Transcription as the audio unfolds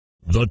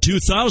The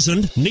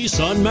 2000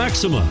 Nissan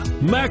Maxima.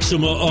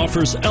 Maxima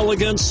offers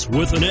elegance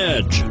with an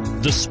edge.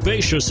 The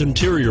spacious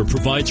interior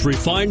provides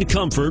refined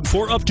comfort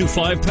for up to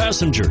 5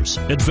 passengers.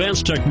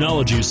 Advanced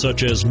technologies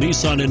such as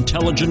Nissan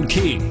Intelligent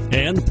Key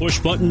and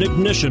push-button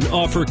ignition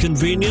offer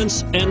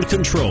convenience and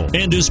control,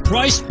 and is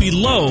priced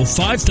below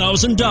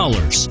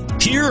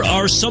 $5,000. Here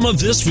are some of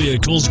this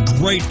vehicle's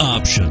great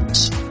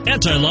options: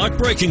 anti-lock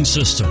braking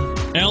system,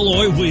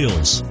 alloy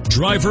wheels,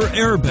 driver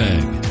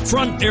airbag,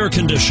 front air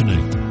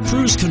conditioning,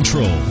 cruise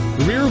control,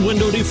 rear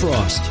window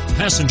defrost,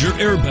 passenger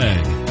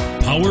airbag,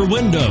 power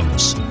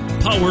windows,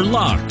 power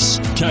locks,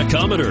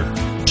 tachometer.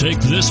 Take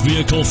this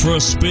vehicle for a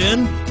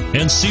spin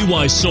and see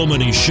why so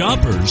many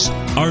shoppers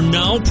are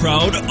now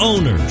proud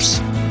owners.